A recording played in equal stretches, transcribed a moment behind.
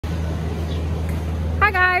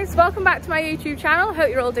Hi guys, welcome back to my YouTube channel. Hope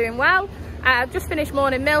you're all doing well. I've just finished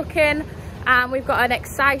morning milking and we've got an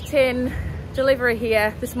exciting delivery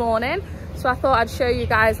here this morning, so I thought I'd show you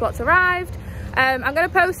guys what's arrived. I'm going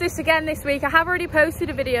to post this again this week. I have already posted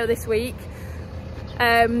a video this week,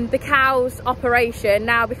 the cows operation.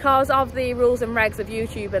 Now, because of the rules and regs of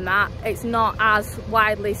YouTube and that, it's not as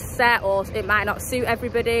widely set, or it might not suit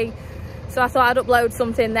everybody, so I thought I'd upload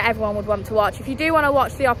something that everyone would want to watch. If you do want to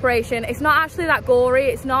watch the operation, it's not actually that gory,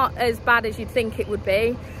 it's not as bad as you'd think it would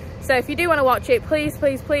be. So if you do want to watch it, please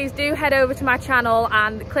do head over to my channel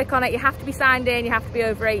and click on it. You have to be signed in, you have to be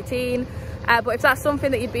over 18. But if that's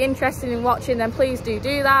something that you'd be interested in watching, then please do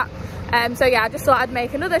that. So yeah, I just thought I'd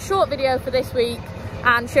make another short video for this week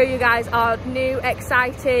and show you guys our new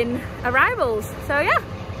exciting arrivals. So yeah.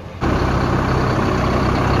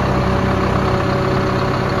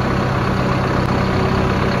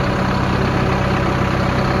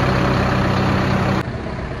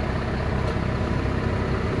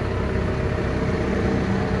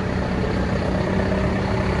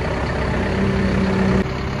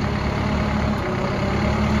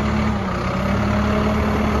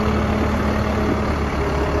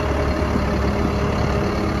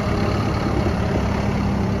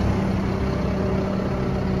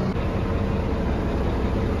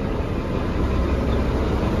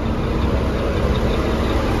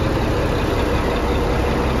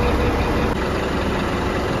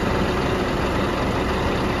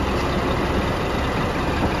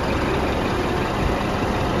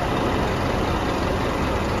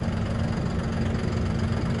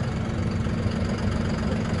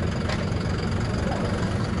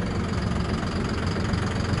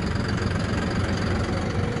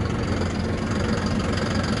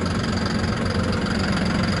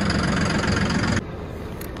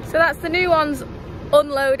 So that's the new ones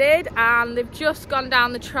unloaded and they've just gone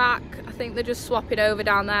down the track. I think they're just swapping over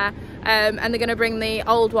down there, and they're going to bring the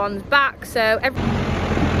old ones back. So the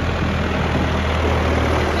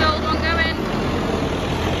old one going.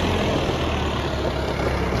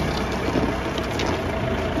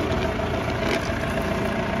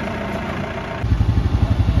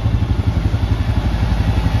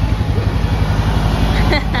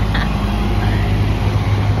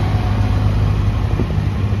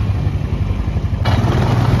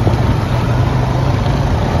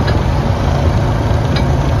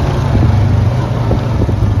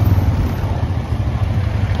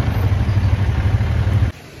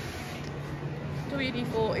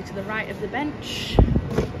 WD-40 to the right of the bench.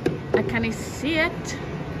 Can you see it?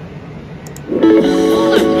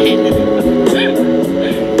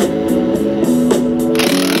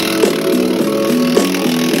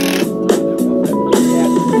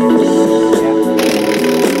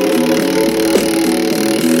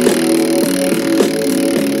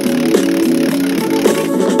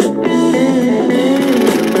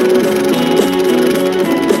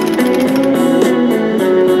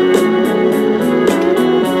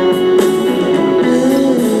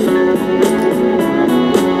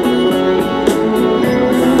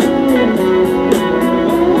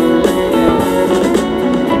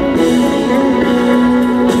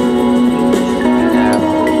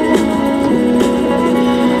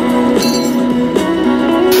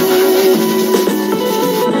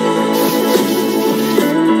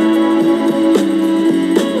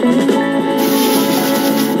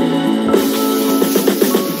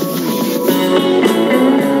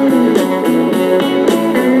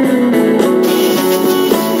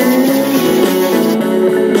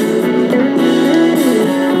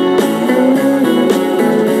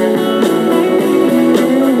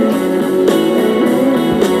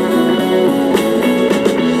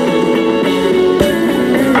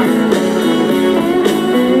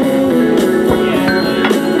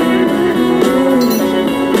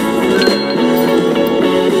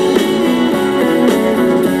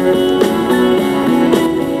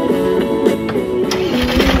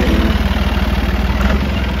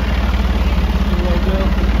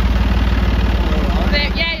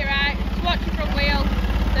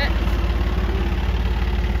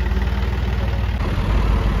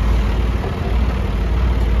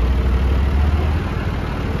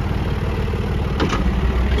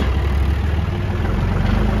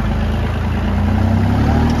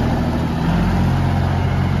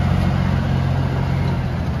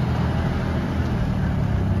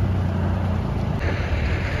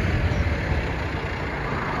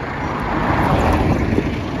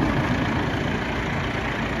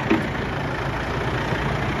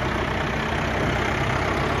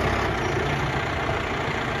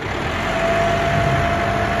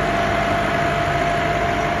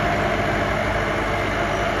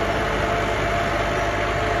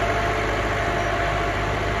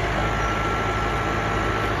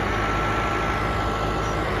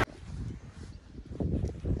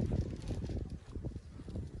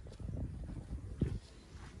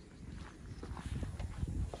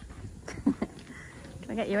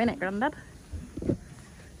 I get you in it, Grandad?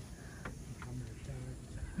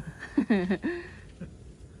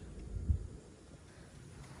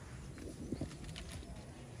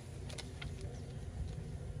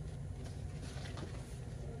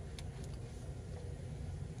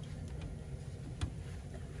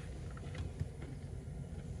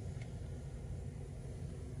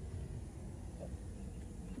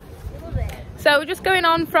 So we're just going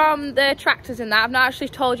on from the tractors and that. I've not actually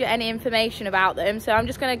told you any information about them, so I'm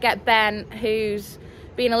just going to get Ben, who's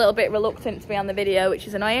been a little bit reluctant to be on the video, which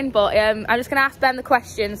is annoying, but I'm just going to ask Ben the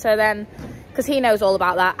question, so then, because he knows all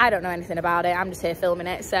about that. I don't know anything about it, I'm just here filming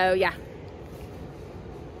it, so yeah.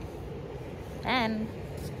 Ben,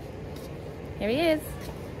 here he is.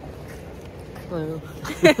 Hello.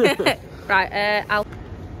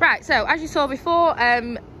 Right, so as you saw before,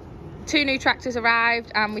 2 new tractors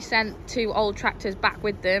arrived and we sent 2 old tractors back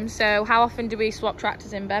with them. So how often do we swap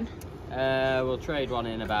tractors in, Ben? We'll trade one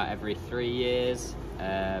in about every 3 years,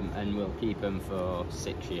 and we'll keep them for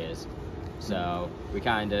 6 years. So we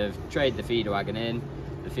kind of trade the feeder wagon in,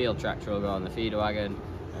 the field tractor will go on the feeder wagon,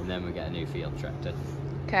 and then we get a new field tractor.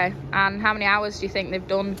 Okay, and how many hours do you think they've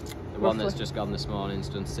done? The one that's just gone this morning's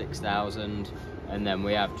done 6,000, and then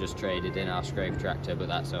we have just traded in our scrape tractor, but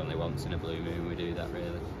that's only once in a blue moon we do that,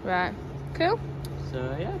 really. Right, cool.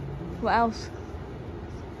 So yeah. What else?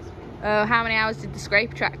 How many hours did the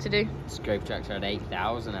scrape tractor do? Scrape tractor had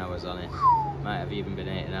 8,000 hours on it. Might have even been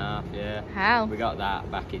 8.5, yeah. Hell. We got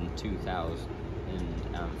that back in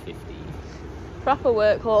 2015. Proper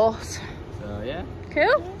workhorse. So yeah.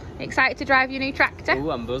 Cool. Excited to drive your new tractor?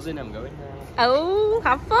 Oh, I'm buzzing, I'm going now. Oh,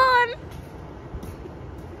 have fun.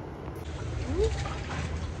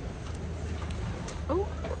 Ooh.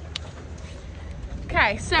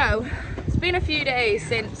 Okay, so it's been a few days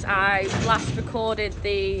since I last recorded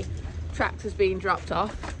the tractors being dropped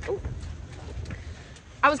off. Ooh.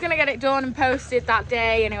 I was going to get it done and posted that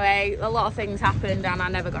day anyway. A lot of things happened and I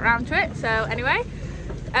never got around to it. So anyway,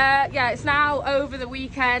 yeah, it's now over the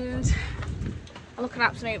weekend. I look an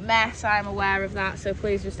absolute mess, I'm aware of that, so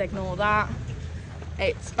please just ignore that.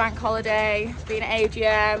 It's bank holiday, it's been at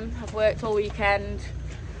AGM, I've worked all weekend.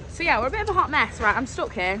 So yeah, we're a bit of a hot mess. Right, I'm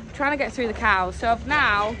stuck here, trying to get through the cows. So I've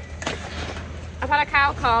had a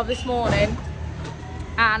cow calve this morning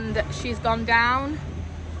and she's gone down.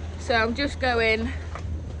 So I'm just going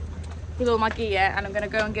with all my gear and I'm gonna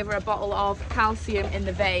go and give her a bottle of calcium in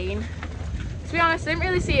the vein. To be honest, I didn't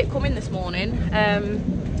really see it coming this morning.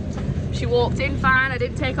 She walked in fine, I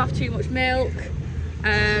didn't take off too much milk.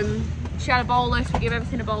 She had a bolus, we give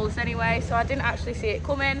everything a bolus anyway, so I didn't actually see it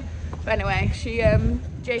coming. But anyway,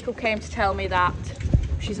 Jacob came to tell me that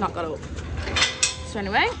she's not got up. So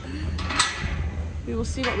anyway, we will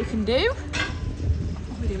see what we can do.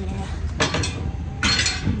 What are we doing here?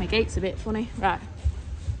 My gate's a bit funny. Right,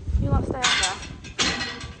 you lot stay out there.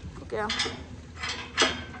 Good girl.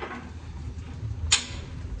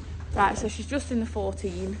 Right, so she's just in the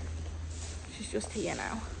 14. She's just here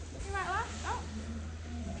now. You right, lass? Oh,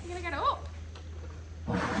 you're gonna get up?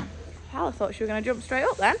 Hell, I thought she was gonna jump straight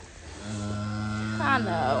up then. I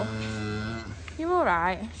know. You're all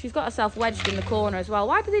right. She's got herself wedged in the corner as well.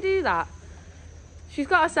 Why do they do that? She's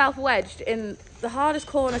got herself wedged in the hardest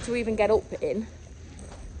corner to even get up in,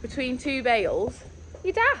 between 2 bales.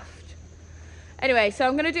 You're daft. Anyway, so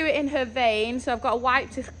I'm gonna do it in her vein. So I've got a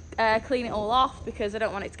wipe to clean it all off because I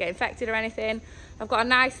don't want it to get infected or anything. I've got a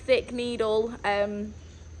nice thick needle to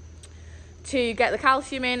get the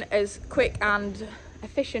calcium in as quick and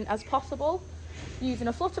efficient as possible, using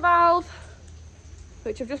a flutter valve,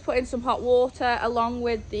 which I've just put in some hot water along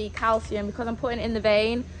with the calcium. Because I'm putting it in the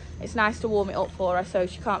vein, it's nice to warm it up for her so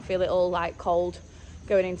she can't feel it all like cold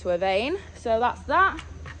going into her vein. So that's that.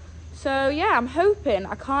 So yeah, I'm hoping,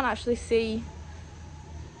 I can't actually see,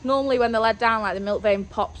 normally when they're led down, like the milk vein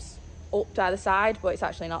pops up to either side, but it's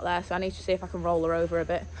actually not there, so I need to see if I can roll her over a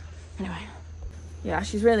bit. Anyway, yeah,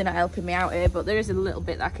 she's really not helping me out here, but there is a little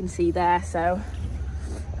bit that I can see there, so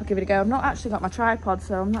I'll give it a go. I've not actually got my tripod,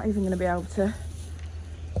 so I'm not even going to be able to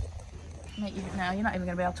make you now. You're not even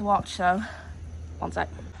going to be able to watch, so one sec.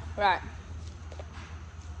 Right,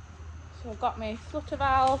 so I've got my flutter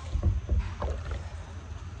valve.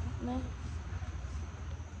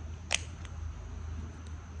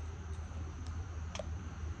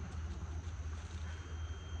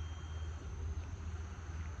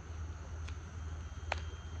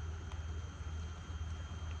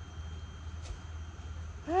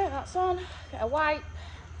 Right, that's on. Get a wipe.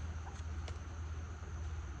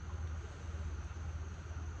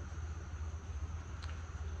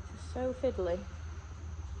 It's so fiddly.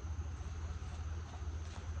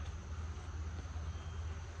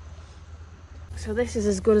 So this is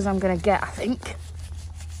as good as I'm gonna get, I think.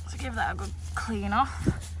 So give that a good clean off.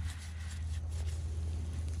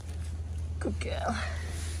 Good girl.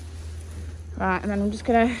 Right, and then I'm just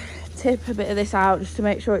gonna tip a bit of this out just to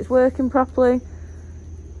make sure it's working properly,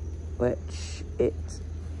 which it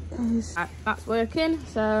is. Right, that's working.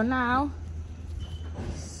 So now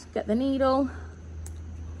let's get the needle.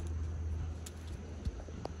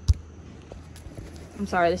 I'm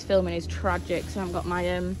sorry, this filming is tragic, so I haven't got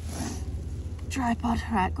my tripod.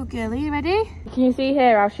 Right, good girl, are you ready? Can you see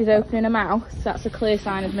here how she's opening her mouth? That's a clear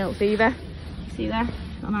sign of milk fever. See there?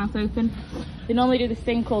 Got her mouth open. They normally do this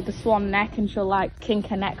thing called the swan neck, and she'll like kink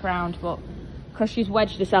her neck round, but because she's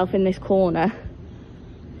wedged herself in this corner,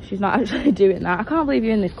 she's not actually doing that. I can't believe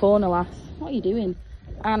you're in this corner, lass. What are you doing?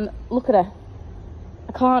 And look at her.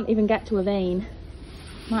 I can't even get to a vein.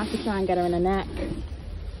 Might have to try and get her in her neck.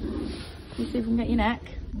 Can you see if we can get your neck?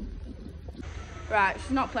 Right,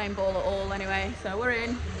 she's not playing ball at all anyway, so we're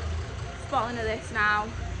in. Bottling of this now.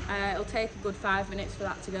 It'll take a good 5 minutes for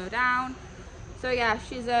that to go down. So yeah,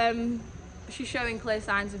 she's showing clear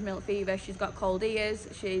signs of milk fever. She's got cold ears,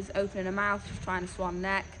 she's opening her mouth, she's trying to swan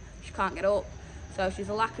neck, she can't get up. So she's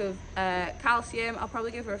a lack of calcium. I'll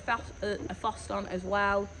probably give her a Foston as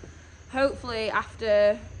well. Hopefully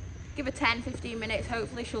after, give her 10-15 minutes,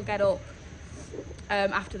 hopefully she'll get up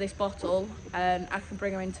after this bottle, and I can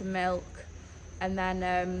bring her into milk. And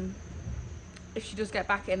then if she does get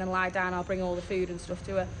back in and lie down, I'll bring all the food and stuff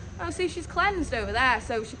to her. Oh, see, she's cleansed over there.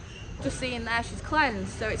 So just seeing there, she's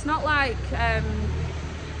cleansed. So it's not like,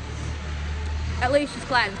 at least she's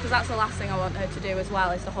cleansed, because that's the last thing I want her to do as well,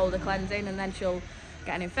 is to hold her cleansing, and then she'll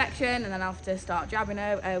get an infection, and then I'll have to start jabbing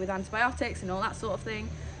her with antibiotics and all that sort of thing.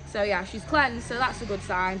 So yeah, she's cleansed, so that's a good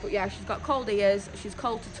sign. But yeah, she's got cold ears, she's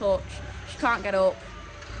cold to touch, she can't get up.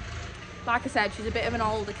 Like I said, she's a bit of an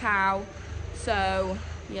older cow, so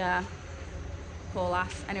yeah, poor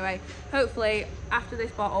lass. Anyway, hopefully after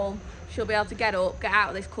this bottle she'll be able to get up, get out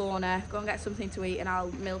of this corner, go and get something to eat, and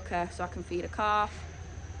I'll milk her so I can feed a calf.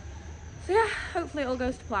 So yeah, hopefully it all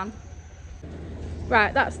goes to plan.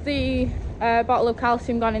 Right, that's the bottle of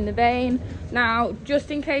calcium gone in the vein. Now,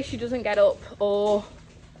 just in case she doesn't get up, or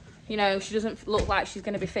you know, she doesn't look like she's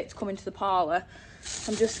going to be fit to come into the parlour,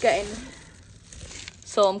 I'm just getting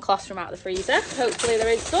some colostrum out of the freezer. Hopefully there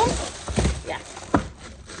is some. Yeah.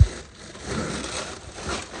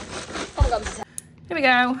 Here we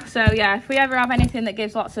go. So yeah, if we ever have anything that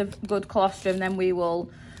gives lots of good colostrum, then we will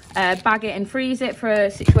bag it and freeze it for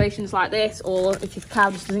situations like this, or if your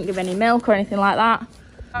cow just doesn't give any milk or anything like that.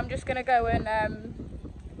 I'm just going to go and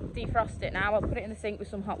defrost it now. I'll put it in the sink with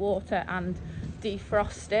some hot water and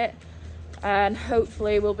defrost it, and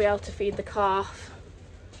hopefully we'll be able to feed the calf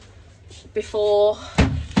before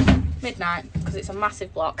midnight, because it's a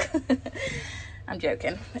massive block. I'm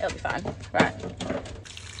joking, it'll be fine. Right.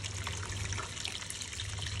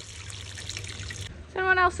 Does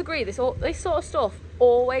anyone else agree this sort of stuff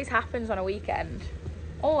always happens on a weekend?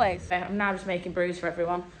 Always. I'm now just making brews for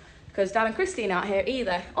everyone, because Dad and Christine aren't here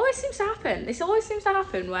either. Always seems to happen. This always seems to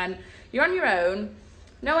happen when you're on your own,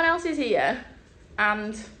 no one else is here,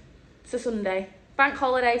 and it's a Sunday. Bank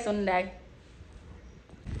holiday Sunday.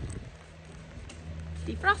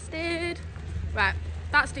 Defrosted. Right,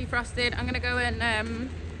 that's defrosted. I'm gonna go and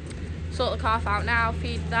sort the calf out now,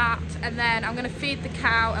 feed that, and then I'm gonna feed the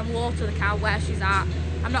cow and water the cow where she's at.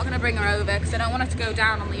 I'm not gonna bring her over because I don't want her to go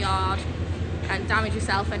down on the yard and damage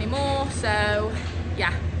herself anymore. So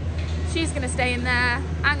yeah, she's gonna stay in there.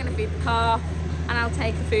 I'm gonna feed the calf, and I'll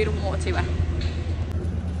take the food and water to her.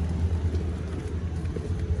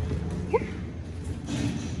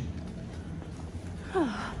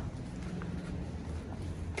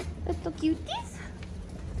 Little cuties.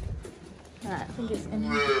 Right, I think it's in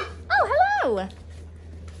here. Oh, hello! Are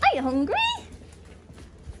you hungry?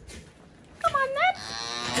 Come on then.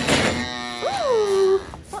 Ooh,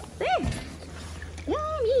 what's this?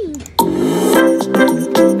 Yummy.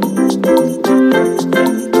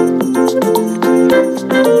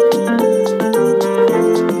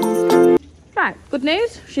 Right, good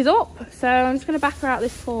news. She's up. So I'm just going to back her out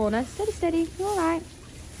this corner. Steady, steady. You all right?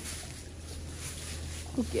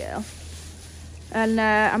 Good girl. And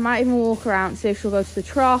I might even walk her out and see if she'll go to the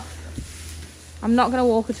trough. I'm not going to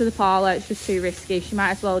walk her to the parlour, it's just too risky. She might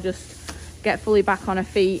as well just get fully back on her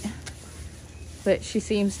feet. But she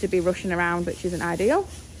seems to be rushing around, which isn't ideal.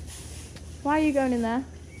 Why are you going in there?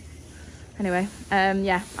 Anyway,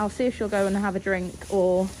 yeah, I'll see if she'll go and have a drink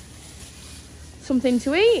or something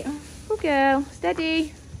to eat. Good girl,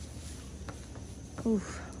 steady.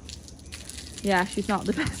 Oof. Yeah, she's not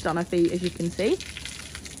the best on her feet, as you can see.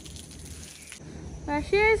 There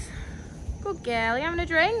she is. Good girl, you having a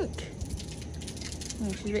drink?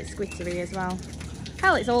 Oh, she's a bit squittery as well.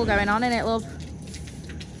 Hell, it's all going on, isn't it, love?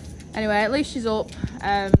 Anyway, at least she's up.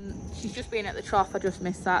 She's just been at the trough. I just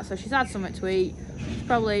missed that. So she's had something to eat. She's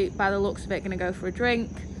probably, by the looks of it, going to go for a drink.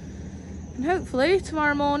 And hopefully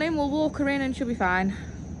tomorrow morning we'll walk her in and she'll be fine.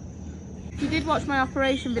 If you did watch my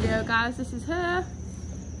operation video, guys, this is her.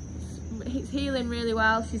 It's healing really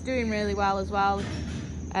well. She's doing really well as well.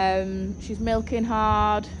 She's milking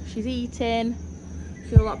hard. She's eating. You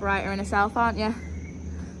feel a lot brighter in herself, aren't you?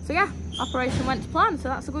 So yeah, operation went to plan, so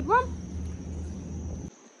that's a good one.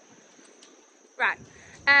 Right,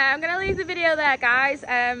 I'm going to leave the video there, guys.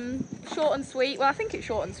 Short and sweet. Well, I think it's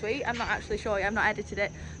short and sweet. I'm not actually sure yet. I've not edited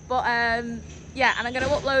it. But yeah, and I'm going to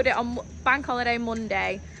upload it on Bank Holiday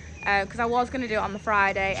Monday, because I was going to do it on the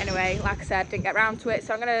Friday. Anyway, like I said, didn't get around to it.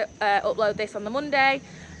 So I'm going to upload this on the Monday.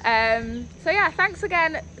 So yeah, thanks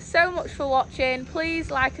again so much for watching. Please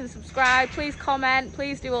like and subscribe. Please comment.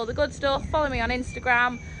 Please do all the good stuff. Follow me on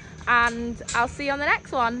Instagram. And I'll see you on the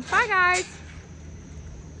next one. Bye, guys.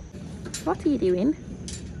 What are you doing?